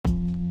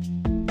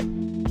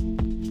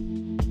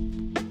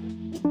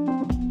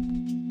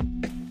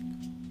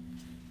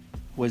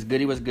What's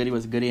goody,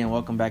 and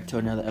welcome back to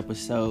another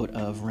episode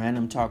of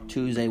Random Talk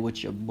Tuesday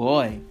with your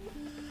boy.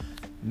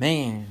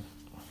 Man,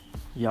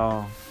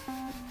 y'all,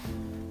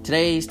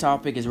 today's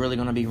topic is really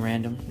going to be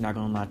random, not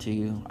going to lie to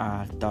you.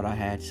 I thought I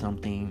had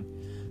something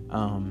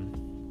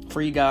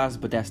for you guys,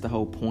 but that's the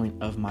whole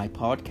point of my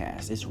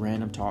podcast. It's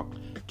Random Talk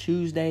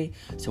Tuesday,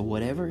 so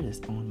whatever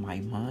is on my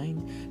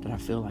mind that I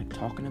feel like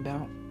talking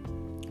about,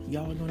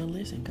 y'all are gonna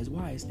listen, because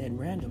why? It's that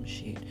random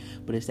shit,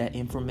 but it's that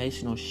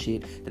informational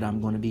shit that I'm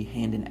gonna be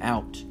handing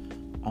out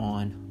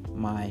on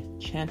my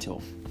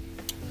channel.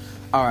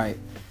 Alright,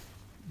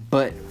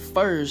 but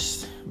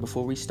first,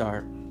 before we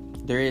start,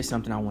 there is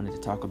something I wanted to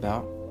talk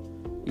about.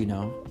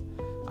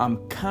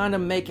 I'm kind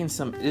of making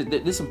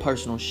this some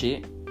personal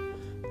shit.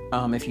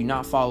 If you're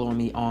not following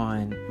me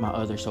on my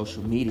other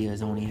social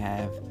medias, I only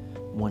have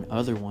one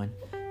other one,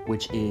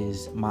 which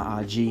is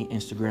my IG,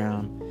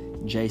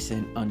 Instagram,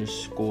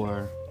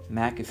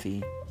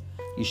 Jason_McAfee.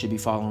 You should be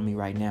following me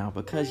right now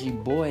because your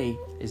boy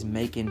is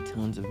making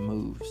tons of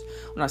moves.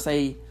 When I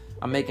say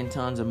I'm making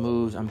tons of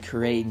moves, I'm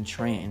creating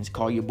trends.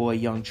 Call your boy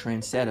Young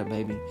Trendsetter,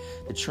 baby.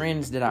 The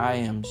trends that I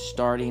am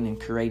starting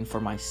and creating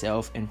for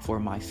myself and for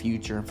my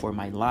future and for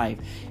my life,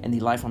 and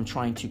the life I'm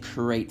trying to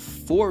create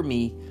for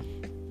me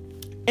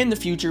in the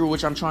future,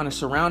 which I'm trying to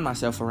surround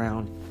myself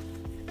around,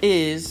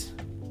 is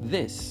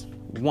this.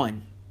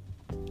 One,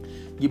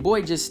 your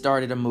boy just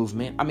started a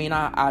movement. I mean,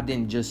 I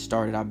didn't just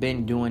start it. I've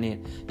been doing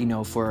it,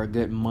 for a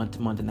good month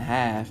and a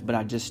half, but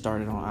I just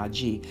started on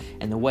IG.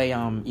 And the way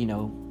I'm,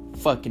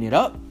 fucking it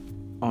up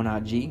on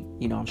IG,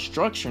 I'm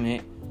structuring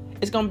it,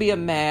 it's going to be a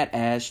mad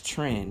ass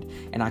trend.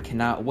 And I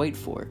cannot wait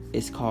for it.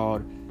 It's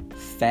called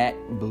Fat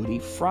Booty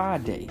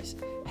Fridays.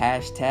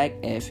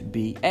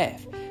 #FBF.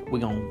 We're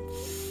going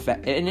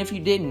to, and if you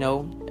didn't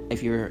know,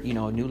 if you're, a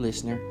new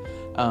listener,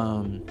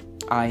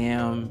 I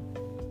am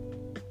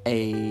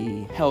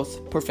a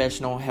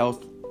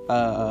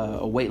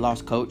weight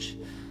loss coach.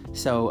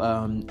 So,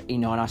 and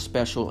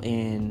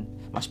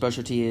my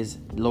specialty is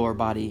lower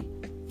body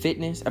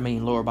fitness.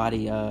 Lower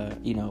body,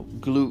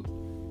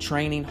 glute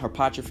training,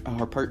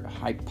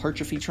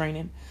 hypertrophy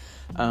training.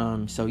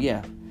 So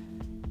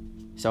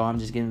I'm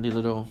just getting a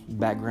little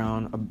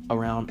background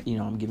around,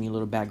 I'm giving you a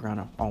little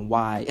background on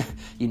why,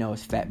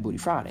 it's Fat Booty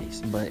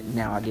Fridays. But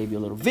now I gave you a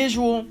little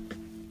visual.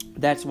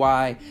 That's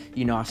why,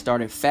 I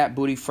started Fat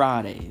Booty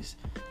Fridays.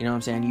 You know what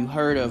I'm saying? You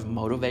heard of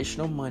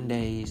Motivational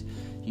Mondays.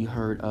 You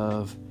heard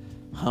of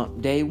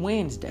Hump Day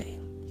Wednesday.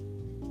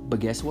 But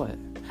guess what?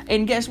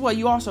 And guess what?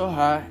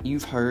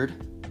 You've heard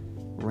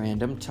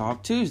Random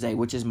Talk Tuesday,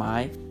 which is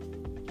my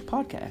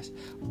podcast.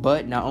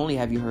 But not only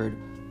have you heard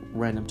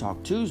Random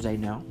Talk Tuesday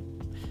now,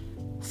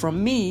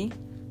 from me,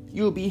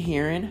 you'll be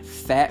hearing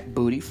Fat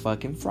Booty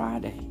fucking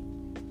Friday.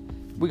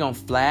 We're going to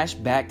flash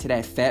back to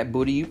that fat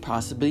booty you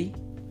possibly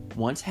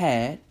once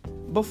had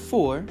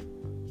before,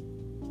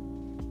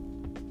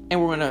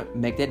 and we're gonna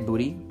make that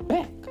booty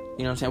back. You know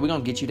what I'm saying? We're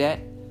gonna get you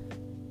that.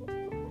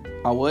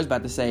 I was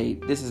about to say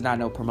this is not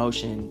no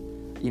promotion,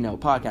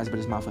 podcast, but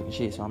it's my fucking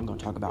shit, so I'm gonna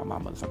talk about my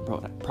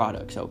motherfucking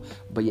product. So,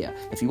 but yeah,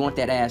 if you want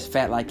that ass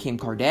fat like Kim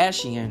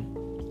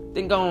Kardashian,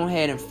 then go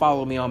ahead and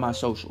follow me on my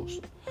socials.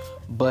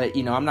 But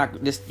I'm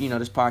not this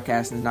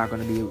podcast is not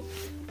gonna be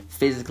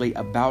physically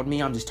about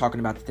me. I'm just talking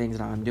about the things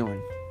that I'm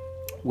doing,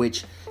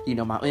 which,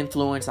 my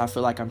influence, I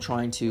feel like I'm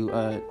trying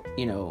to,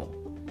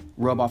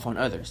 rub off on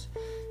others.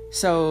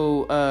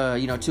 So,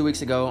 2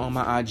 weeks ago on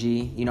my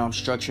IG, I'm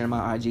structuring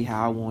my IG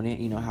how I want it,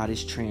 how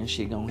this trend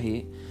shit gonna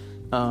hit.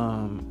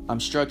 I'm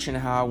structuring it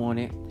how I want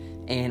it.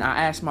 And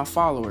I asked my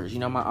followers,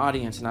 my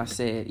audience, and I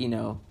said,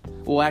 I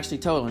actually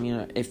told them,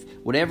 if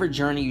whatever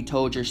journey you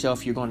told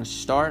yourself you're going to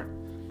start,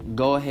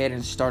 go ahead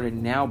and start it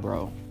now,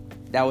 bro.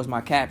 That was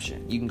my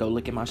caption. You can go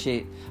look at my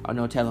shit. I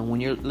know telling when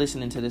you're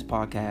listening to this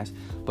podcast,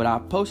 but I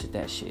posted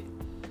that shit.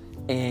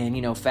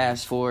 And,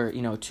 fast forward,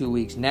 2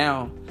 weeks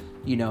now,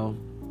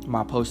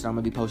 my post that I'm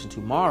going to be posting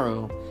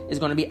tomorrow is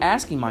going to be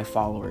asking my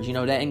followers,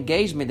 that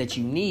engagement that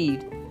you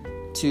need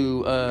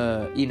to,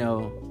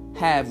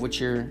 have with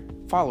your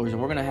followers.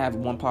 And we're going to have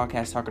one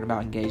podcast talking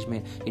about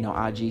engagement,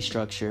 IG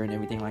structure and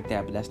everything like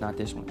that, but that's not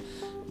this one.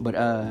 But,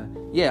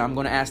 I'm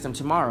going to ask them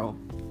tomorrow.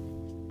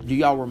 Do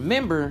y'all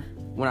remember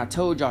when I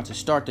told y'all to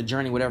start the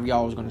journey, whatever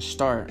y'all was going to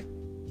start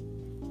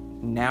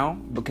now,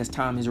 because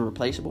time is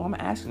irreplaceable? I'm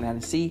asking that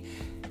and see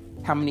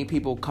how many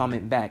people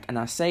comment back. And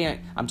I say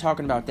I'm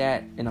talking about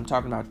that and I'm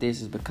talking about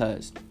this is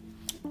because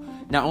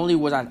not only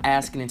was I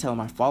asking and telling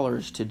my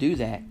followers to do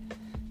that,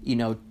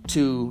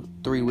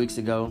 2-3 weeks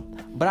ago,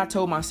 but I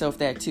told myself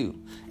that too.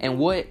 And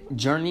what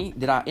journey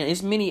did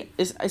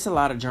it's a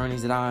lot of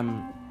journeys that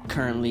I'm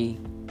currently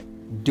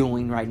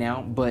doing right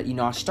now. But,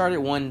 I started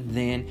one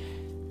then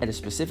at a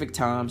specific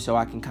time so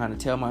I can kind of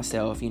tell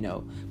myself,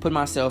 put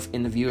myself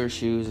in the viewer's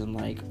shoes and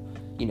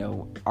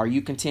are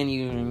you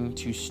continuing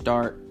to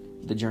start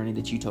the journey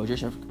that you told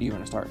yourself you're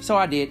going to start? So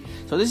I did.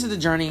 So this is the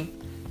journey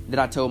that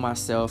I told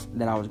myself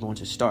that I was going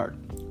to start.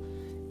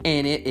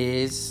 And it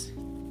is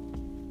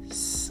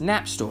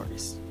Snap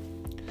Stories.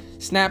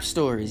 Snap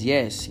Stories.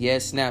 Yes,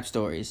 Snap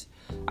Stories.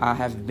 I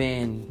have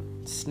been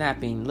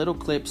snapping little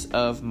clips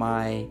of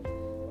my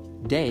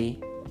day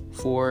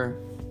for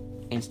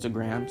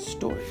Instagram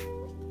story.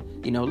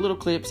 Little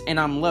clips, and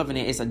I'm loving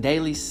it. It's a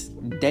daily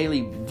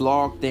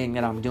vlog thing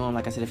that I'm doing.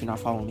 Like I said, if you're not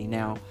following me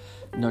now,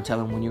 tell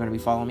them when you're going to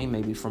be following me,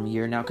 maybe from a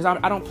year now, because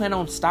I don't plan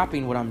on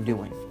stopping what I'm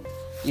doing.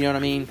 You know what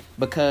I mean?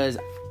 Because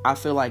I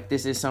feel like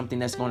this is something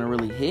that's going to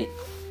really hit.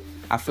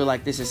 I feel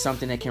like this is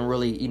something that can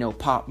really,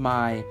 pop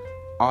my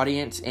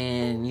audience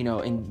and,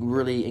 and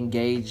really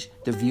engage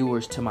the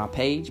viewers to my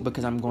page,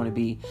 because I'm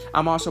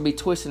also be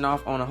twisting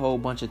off on a whole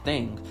bunch of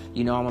things.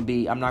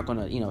 I'm not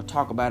going to,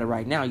 talk about it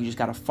right now. You just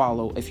got to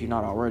follow, if you're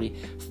not already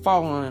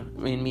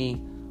following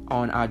me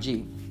on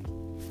IG.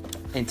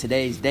 And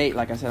today's date,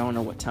 like I said, I don't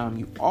know what time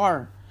you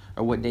are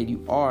or what date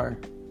you are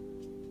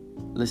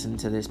listening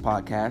to this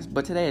podcast,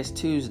 but today is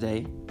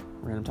Tuesday,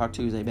 Random Talk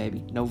Tuesday,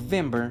 baby,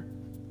 November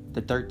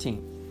the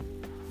 13th.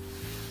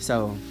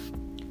 So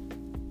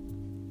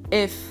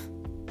if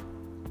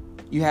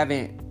you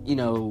haven't,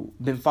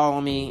 been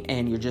following me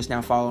and you're just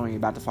now following, you're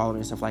about to follow me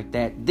and stuff like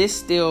that, this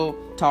still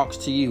talks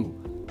to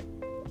you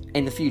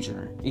in the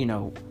future.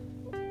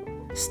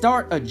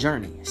 Start a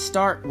journey,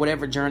 start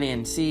whatever journey,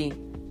 and see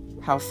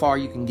how far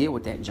you can get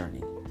with that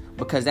journey.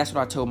 Because that's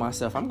what I told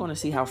myself. I'm going to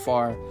see how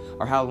far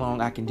or how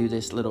long I can do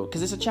this little,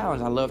 because it's a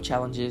challenge. I love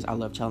challenges. I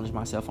love challenging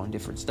myself on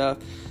different stuff.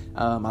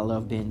 I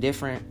love being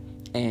different,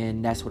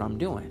 and that's what I'm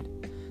doing.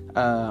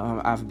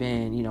 I've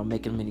been,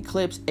 making mini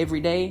clips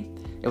every day.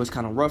 It was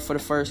kind of rough for the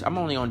first, I'm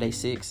only on day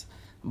 6,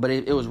 but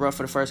it was rough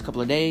for the first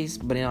couple of days.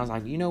 But then I was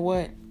like, you know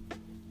what?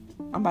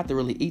 I'm about to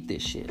really eat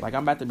this shit. Like,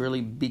 I'm about to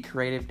really be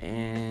creative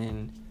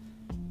and,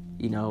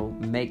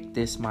 make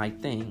this my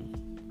thing.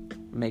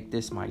 Make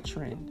this my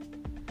trend.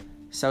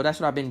 So that's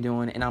what I've been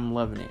doing, and I'm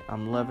loving it.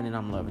 I'm loving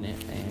it.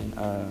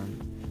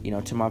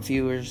 And, to my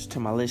viewers, to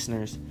my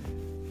listeners,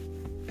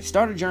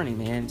 start a journey,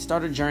 man.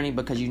 Start a journey,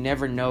 because you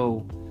never know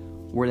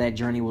where that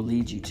journey will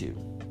lead you to.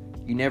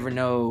 You never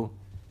know,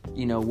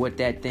 what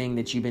that thing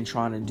that you've been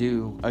trying to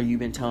do, or you've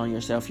been telling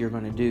yourself you're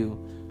going to do,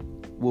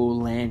 will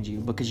land you,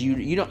 because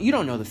you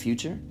don't know the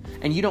future,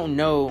 and you don't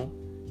know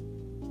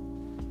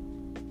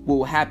what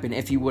will happen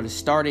if you would have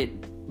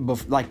started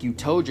like you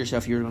told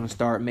yourself you were going to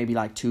start maybe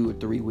like 2 or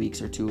 3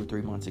 weeks or 2 or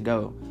 3 months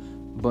ago,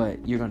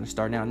 but you're going to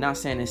start now. Not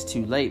saying it's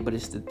too late, but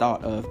it's the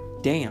thought of,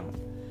 damn,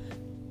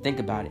 think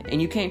about it. And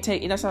you can't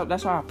take, and that's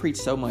why I preach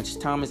so much.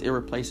 Time is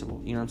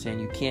irreplaceable. You know what I'm saying?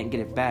 You can't get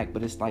it back,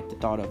 but it's like the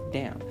thought of,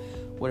 damn,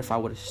 what if I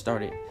would have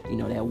started,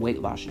 that weight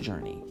loss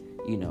journey,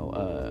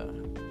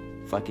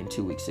 fucking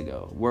 2 weeks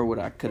ago? Where would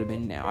I could have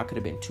been now? I could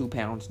have been 2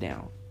 pounds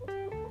down.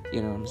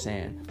 You know what I'm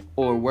saying?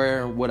 Or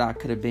where would I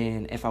could have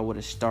been if I would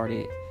have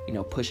started,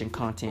 pushing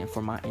content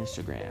for my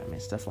Instagram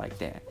and stuff like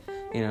that.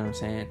 You know what I'm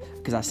saying?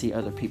 Because I see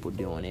other people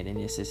doing it, and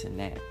this and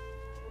that.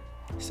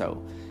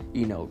 So,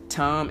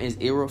 time is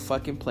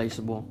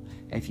irreplaceable.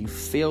 If you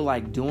feel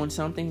like doing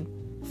something,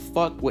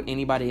 fuck what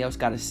anybody else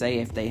got to say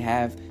if they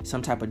have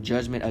some type of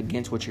judgment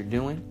against what you're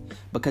doing.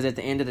 Because at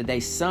the end of the day,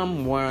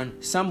 someone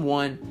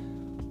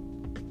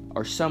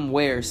or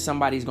somewhere,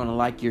 somebody's going to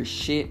like your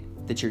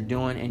shit that you're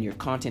doing and your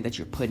content that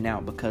you're putting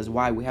out. Because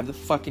why? We have the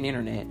fucking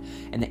internet,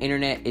 and the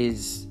internet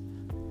is...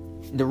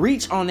 the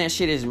reach on that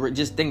shit is,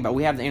 just think about it.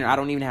 We have the internet. I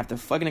don't even have to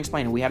fucking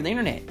explain it. We have the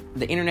internet.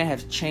 The internet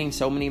has changed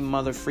so many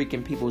mother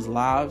freaking people's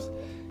lives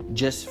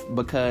just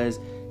because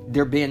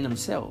they're being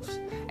themselves.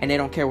 And they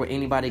don't care what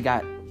anybody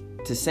got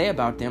to say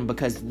about them,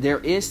 because there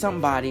is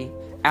somebody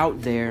out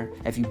there,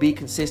 if you be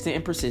consistent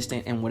and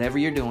persistent in whatever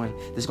you're doing,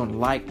 that's going to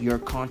like your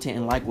content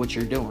and like what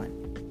you're doing.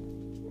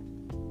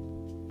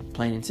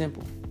 Plain and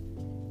simple.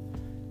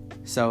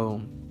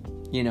 So,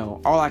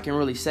 all I can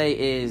really say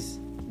is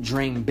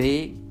dream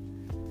big.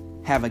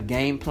 Have a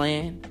game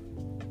plan,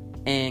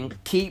 and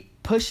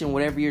keep pushing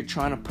whatever you're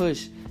trying to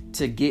push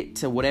to get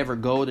to whatever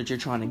goal that you're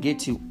trying to get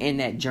to in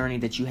that journey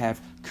that you have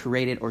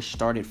created or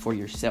started for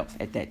yourself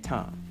at that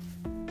time.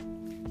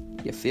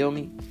 You feel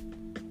me?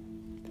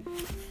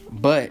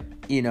 But,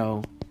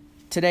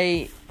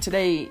 today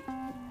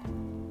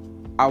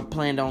I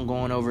planned on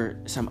going over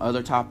some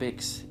other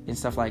topics and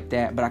stuff like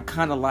that, but I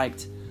kind of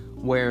liked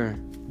where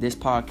this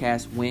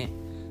podcast went.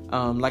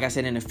 Like I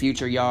said, in the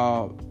future,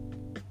 y'all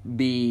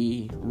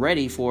be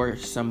ready for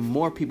some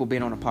more people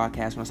being on the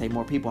podcast. When I say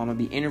more people, I'm going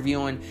to be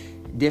interviewing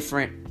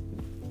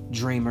different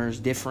dreamers,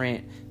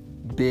 different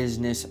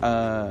business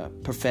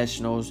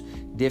professionals,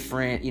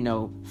 different,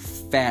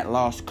 fat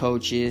loss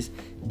coaches,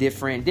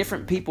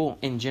 different people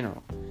in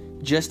general,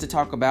 just to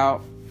talk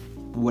about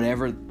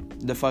whatever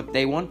the fuck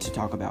they want to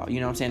talk about. You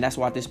know what I'm saying? That's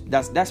why this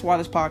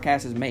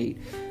podcast is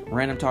made.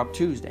 Random Talk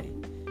Tuesday.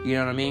 You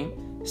know what I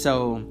mean?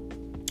 So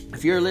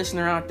if you're a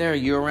listener out there,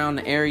 you're around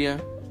the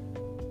area,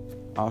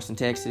 Austin,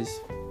 Texas,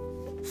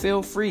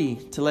 feel free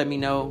to let me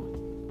know.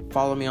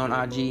 Follow me on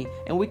IG,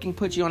 and we can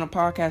put you on a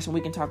podcast, and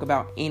we can talk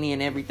about any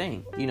and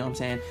everything. You know what I'm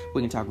saying?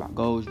 We can talk about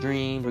goals,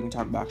 dreams. We can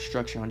talk about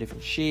structure on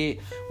different shit.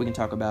 We can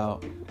talk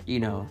about,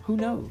 who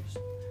knows?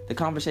 The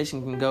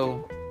conversation can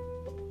go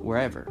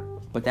wherever.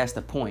 But that's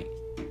the point.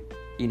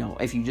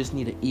 If you just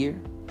need an ear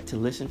to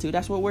listen to,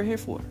 that's what we're here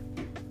for.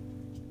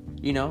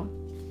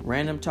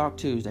 Random Talk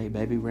Tuesday,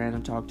 baby.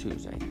 Random Talk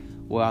Tuesday.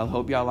 Well, I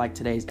hope y'all like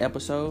today's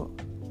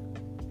episode.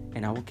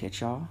 And I will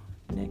catch y'all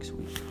next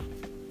week.